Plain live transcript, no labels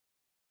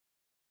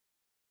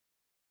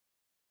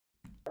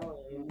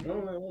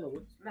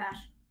Smash.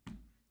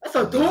 That's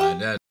a dog.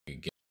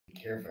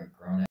 Care if a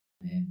grown ass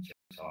man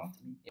jerks off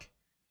to me?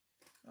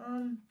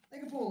 I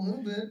can pull a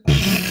little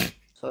bit.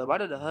 So why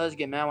do the hugs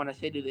get mad when I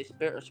say do they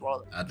spit or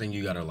swallow? I think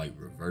you gotta like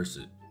reverse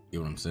it. You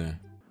know what I'm saying?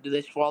 Do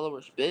they swallow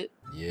or spit?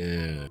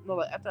 Yeah. No,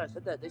 like after I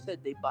said that, they said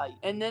they bite.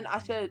 And then I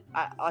said,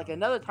 like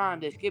another time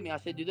they skipped me. I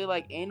said, do they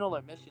like anal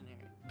or missionary?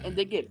 And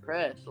they get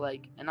pressed,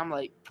 like, and I'm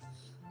like,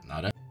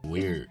 Nah, that's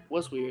weird.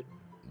 What's weird?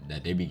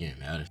 That they be getting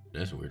mad.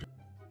 That's weird.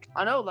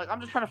 I know, like I'm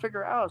just trying to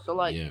figure out. So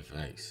like, yeah,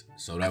 facts.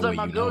 So that like way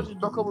my you girl know. just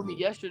broke up with me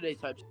yesterday,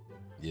 type.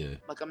 Yeah.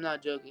 Like I'm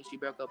not joking. She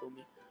broke up with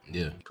me.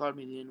 Yeah. She called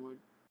me the N-word.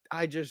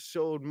 I just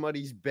sold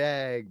Muddy's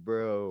bag,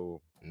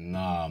 bro.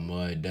 Nah,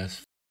 Mud, that's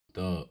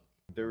f***ed up.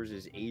 There was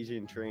this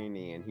Asian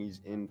tranny, and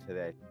he's into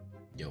that.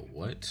 Yo,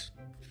 what?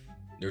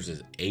 There's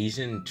this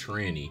Asian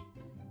tranny,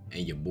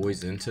 and your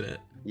boy's into that?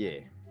 Yeah.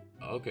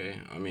 Okay,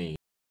 I mean,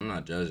 I'm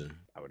not judging.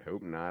 I would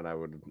hope not. I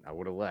would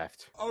have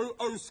left.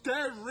 Oh,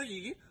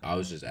 scary. I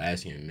was just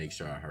asking to make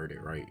sure I heard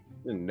it right.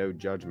 No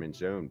judgment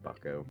zone,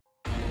 bucko.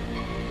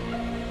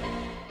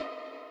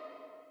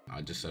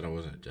 I just said I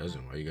wasn't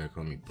judging. Why you gotta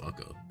call me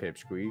bucko?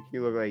 Pipsqueak,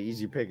 you look like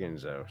easy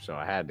pickings though, so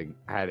I had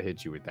to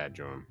hit you with that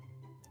drum.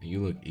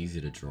 You look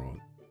easy to draw.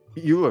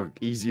 You look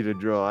easy to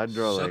draw. I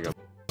draw Shut like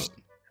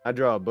I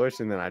draw a bush,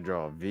 and then I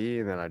draw a V,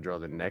 and then I draw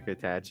the neck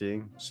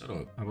attaching. Shut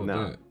up. How about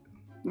No. that?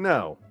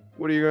 No.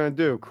 What are you gonna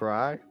do?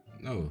 Cry?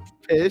 No.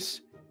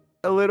 Piss?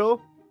 A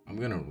little? I'm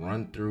gonna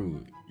run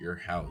through your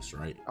house,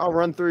 right? I'll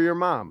run through your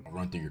mom. I'll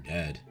run through your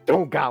dad.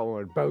 Don't got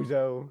one,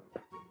 bozo.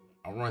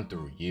 I'll run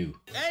through you.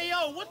 Hey,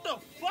 yo, what the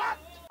fuck?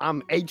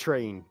 I'm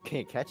A-Train.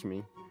 Can't catch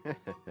me.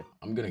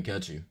 I'm gonna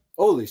catch you.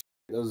 Holy shit,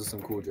 those are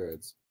some cool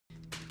dreads.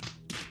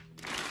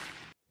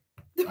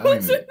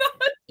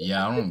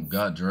 Yeah, I don't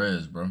got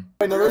dreads, bro.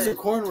 Wait, no, those are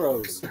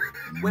cornrows.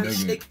 Wait,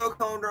 Nigga, shake your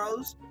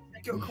cornrows.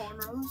 Shake your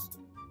cornrows.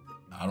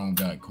 I don't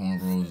got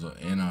cornrows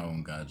and I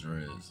don't got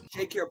dreads.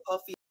 Shake your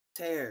puffy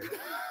hair.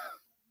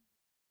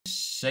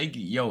 Shake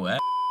it, yo, ass.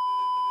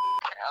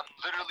 I'm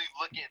literally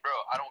looking, bro.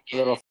 I don't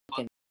get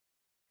it.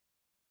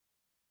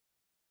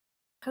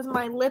 Cause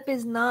my lip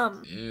is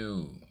numb.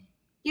 Ew.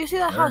 You see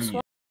that how Dirty.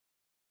 swollen?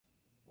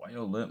 Why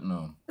your lip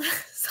numb?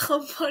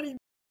 Somebody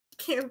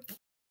can't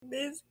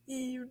this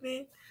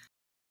evening.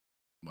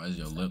 Why is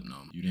your lip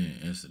numb? You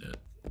didn't answer that.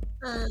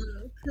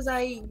 Cause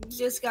I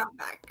just got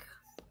back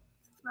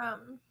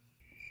from.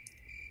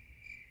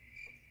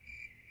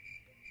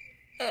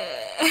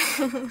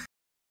 I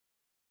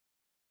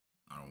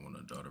don't want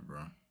a daughter,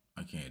 bro.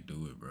 I can't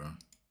do it, bro.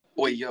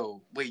 Wait,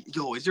 yo,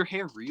 is your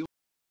hair real?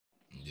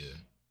 Yeah.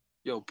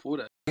 Yo, pull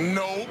that.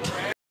 No.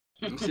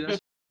 Let me see that.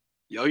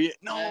 Yo, yeah,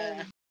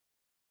 no.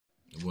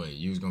 Wait,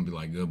 you was gonna be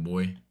like, good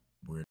boy?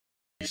 Weird.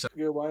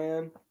 Good,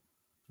 YN.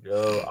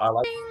 Yo, I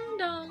like. Ding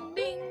dong,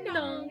 ding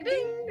dong,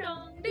 ding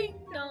dong, ding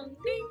dong,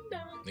 ding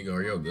dong. Nigga,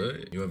 are you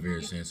good? You over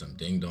here saying some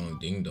ding dong,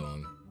 ding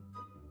dong.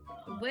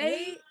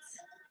 Wait,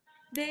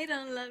 they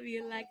don't love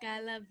you like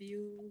I love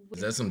you.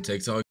 Is that some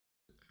TikTok?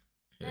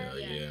 Hell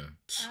yeah.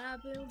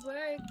 I've been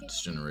working.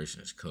 This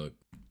generation is cooked.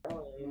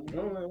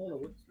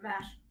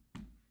 Smash.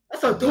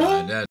 That's a Nah,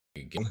 dog. that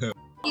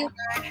You.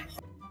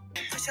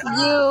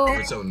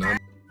 What's your number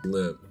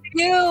lip?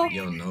 You.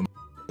 Your number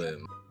lip.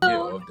 Get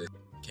off this.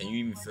 Can you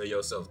even feel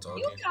yourself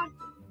talking?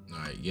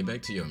 Alright, get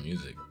back to your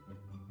music.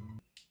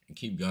 And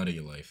keep God in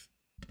your life.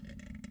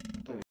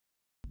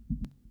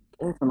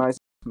 It's a nice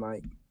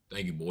mic.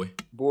 Thank you, boy.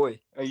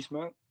 Boy, are you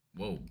smoke?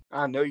 Whoa.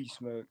 I know you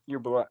smoke. You're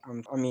black.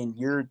 I mean,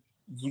 you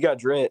got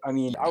dread. I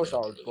mean, I wish I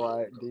was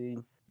black,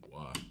 dude.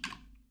 Why?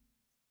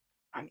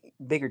 I mean,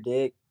 bigger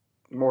dick,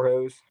 more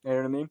hoes. You know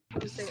what I mean?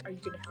 Are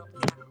you gonna help me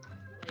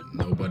out?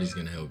 Nobody's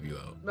gonna help you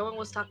out. No one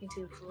was talking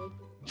to you, fool.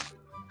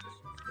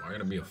 Why I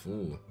gotta be a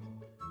fool?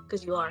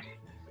 Because you are.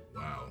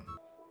 Wow.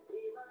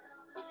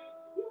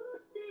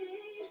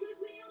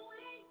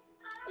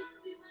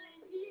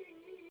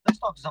 Let's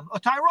talk to something. Oh,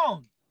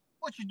 Tyrone,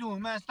 what you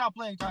doing, man? Stop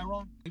playing,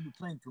 Tyrone. You be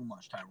playing too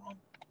much, Tyrone.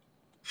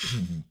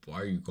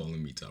 Why are you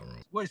calling me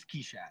Tyrone? Where's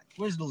Keisha at?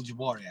 Where's little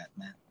Jabari at,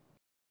 man?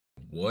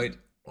 What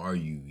are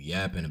you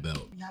yapping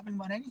about? You yapping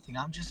about anything?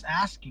 I'm just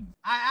asking.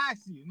 I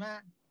asked you,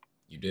 man.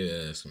 You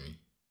did ask me.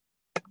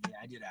 Yeah,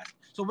 I did ask.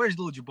 So where's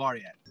little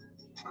Jabari at?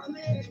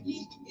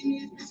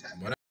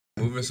 Why that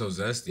moving so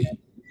zesty?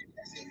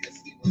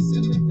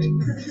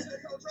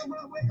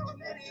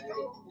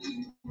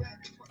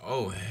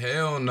 Oh,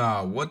 hell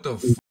nah. What the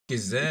f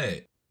is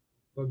that?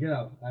 Go get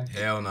out.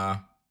 Hell nah.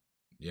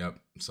 Yep,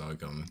 saw it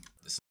coming.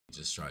 This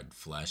just tried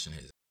flashing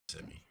his ass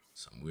at me.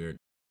 Some weird,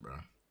 bro.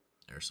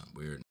 There's some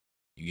weird.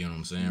 You get what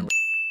I'm saying?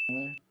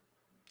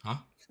 Huh?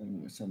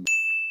 Some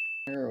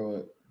or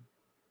what?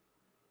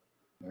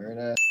 Where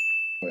that?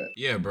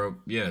 Yeah, bro.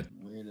 Yeah.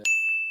 Weird ass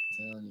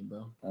telling you,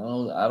 bro. I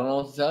don't know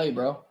what to tell you,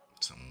 bro.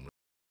 Some weird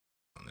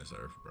on this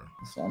earth, bro.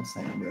 That's what I'm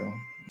saying, bro.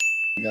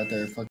 You got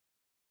there fucking.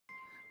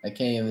 I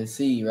can't even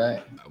see you,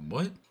 right?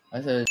 What?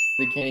 I said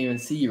they can't even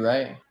see you,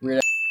 right? Weird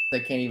ass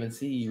that can't even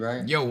see you,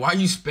 right? Yo, why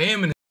you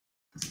spamming?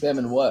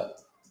 Spamming what?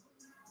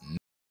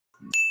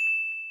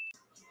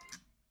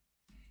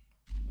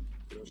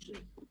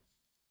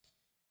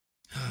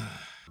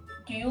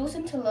 Do you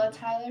listen to Lil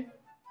Tyler?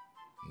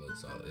 Lil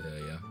Tyler,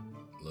 yeah,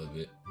 a little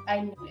bit. I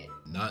knew it.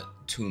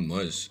 Not too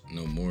much,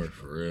 no more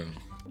for real.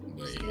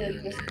 But Still, here you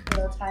and listen there. to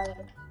Lil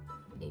Tyler.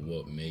 But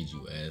what made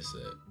you ask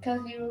that?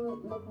 Because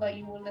you look like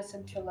you would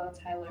listen to Lil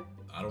Tyler.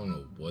 I don't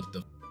know what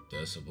the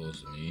that's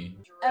supposed to mean.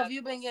 Have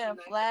you been getting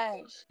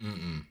flash?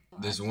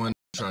 This one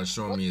tried to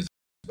show me his,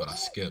 but I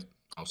skipped.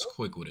 I was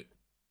quick with it.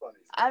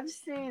 I've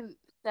seen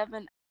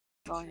 7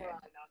 on here.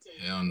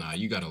 Hell nah,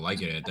 you gotta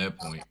like it at that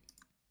point.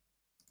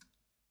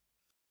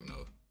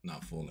 No,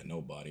 not fooling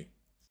nobody.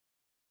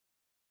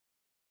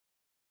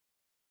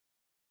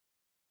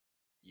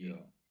 Yo.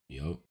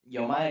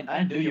 Yo,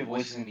 I knew your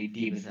voice was gonna be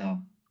deep as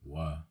hell.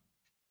 Why?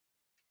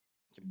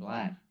 You're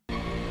black.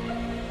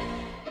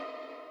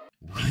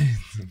 What?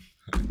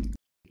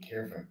 You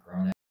care if a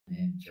grown ass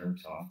man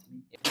jerks off to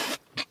me?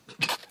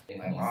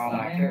 Like, why would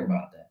I care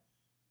about that?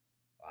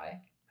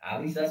 Why?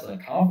 At least that's a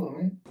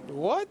compliment.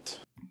 What?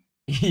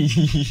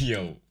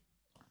 Yo.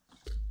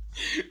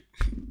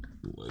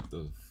 What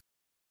the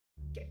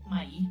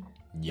Mikey.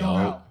 Yo.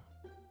 Bro,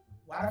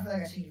 why do I feel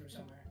like I seen you from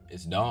somewhere?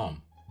 It's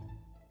Dom.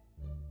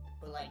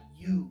 But like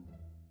you.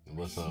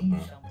 What's I up, seen bro?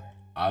 you somewhere.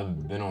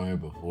 I've been on here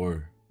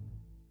before.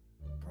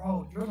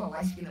 Bro, you're the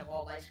light skin of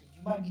all light skins.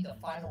 You might be the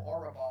final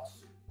aura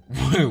boss.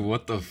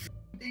 What the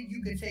Think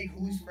you could take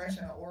who's fresh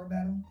in an aura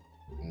battle?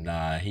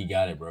 Nah, he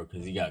got it, bro,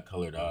 because he got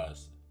colored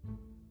eyes.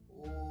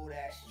 Ooh,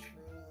 that's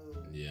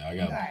true. Yeah, I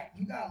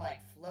You got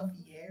like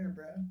fluffy hair,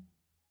 bro.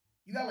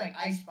 You got like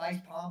Ice Spice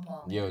pom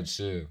pom. Yo,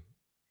 chill.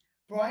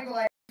 Bro, I ain't gonna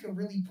lie, I could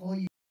really pull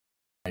you.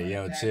 Hey,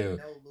 yo, back chill. with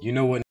no loop. You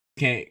know what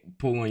can't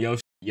pull on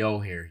yo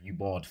hair, you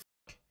bald.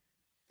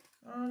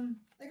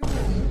 They can pull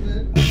a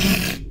little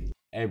bit.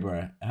 Hey,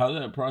 bro, how's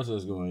that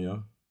process going,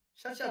 yo?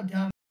 Shut your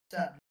dumb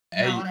up.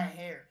 Hey, All that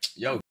hair.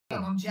 yo.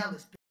 I'm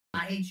jealous, bitch.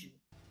 I hate you.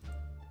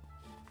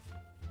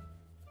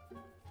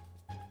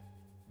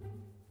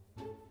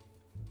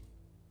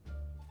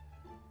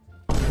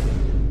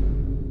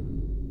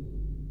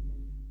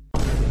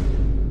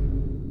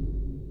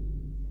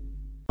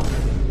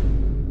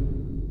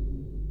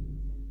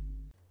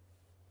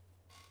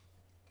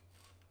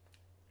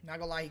 Not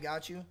gonna lie, he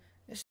got you.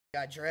 This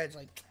got dreads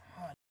like,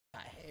 oh,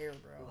 got hair,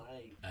 bro.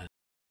 That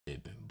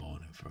shit been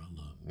balding for a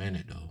little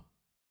minute, though.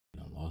 He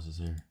done lost his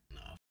hair.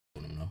 Nah, I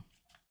don't know.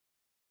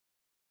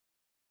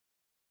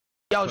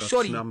 Yo,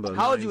 shorty,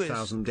 how old you is?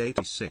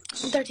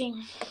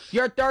 13.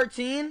 You're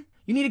 13?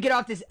 You need to get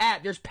off this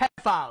app. There's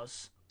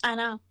pedophiles. I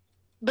know.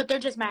 But they're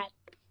just mad.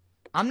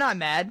 I'm not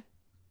mad.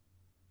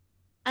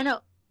 I know.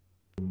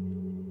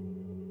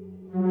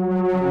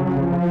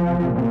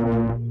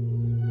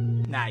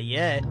 Not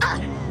yet.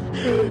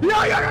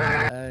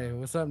 Hey,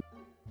 what's up?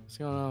 What's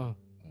going on?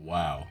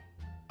 Wow.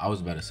 I was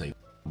about to say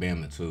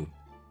Bama, too.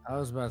 I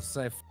was about to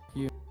say f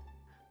you.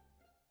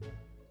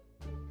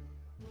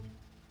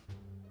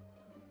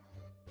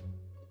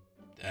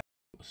 That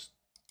was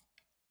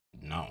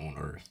not on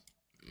Earth.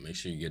 Make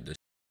sure you get this.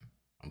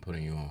 I'm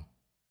putting you on.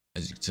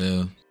 As you can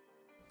tell,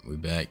 we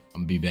back.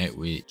 I'm gonna be back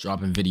with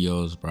dropping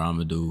videos, bro. I'm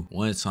gonna do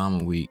one time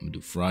a week. I'm gonna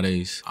do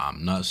Fridays.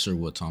 I'm not sure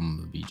what time I'm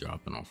gonna be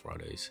dropping on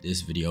Fridays. This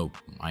video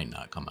might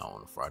not come out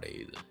on a Friday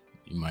either.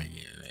 It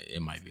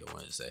might be a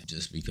Wednesday,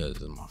 just because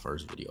it's my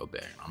first video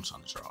back. I'm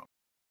trying to drop.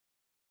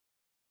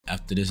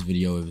 After this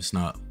video, if it's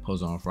not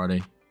posted on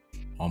Friday,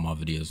 all my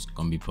videos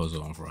gonna be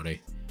posted on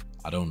Friday.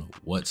 I don't know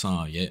what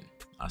time yet.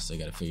 I still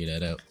gotta figure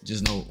that out.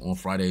 Just know on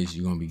Fridays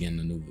you're gonna be getting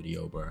a new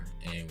video, bro.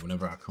 And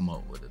whenever I come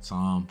up with a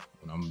time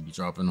when I'm gonna be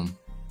dropping them,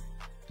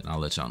 then I'll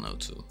let y'all know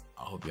too.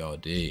 I hope y'all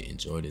did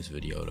enjoy this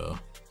video though.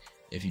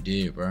 If you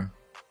did, bro,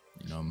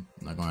 you know, I'm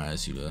not gonna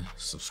ask you to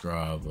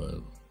subscribe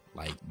or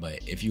like, but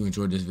if you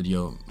enjoyed this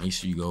video, make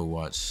sure you go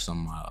watch some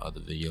of my other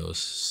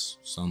videos.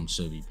 Some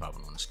should be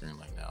popping on the screen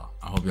right now.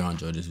 I hope y'all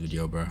enjoyed this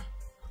video, bro.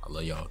 I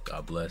love y'all.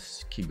 God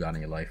bless. Keep God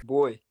in your life.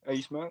 Boy, are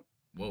you smoke?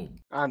 Whoa.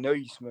 I know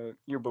you smoke.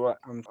 You're black.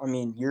 I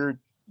mean, you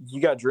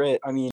got dread. I mean,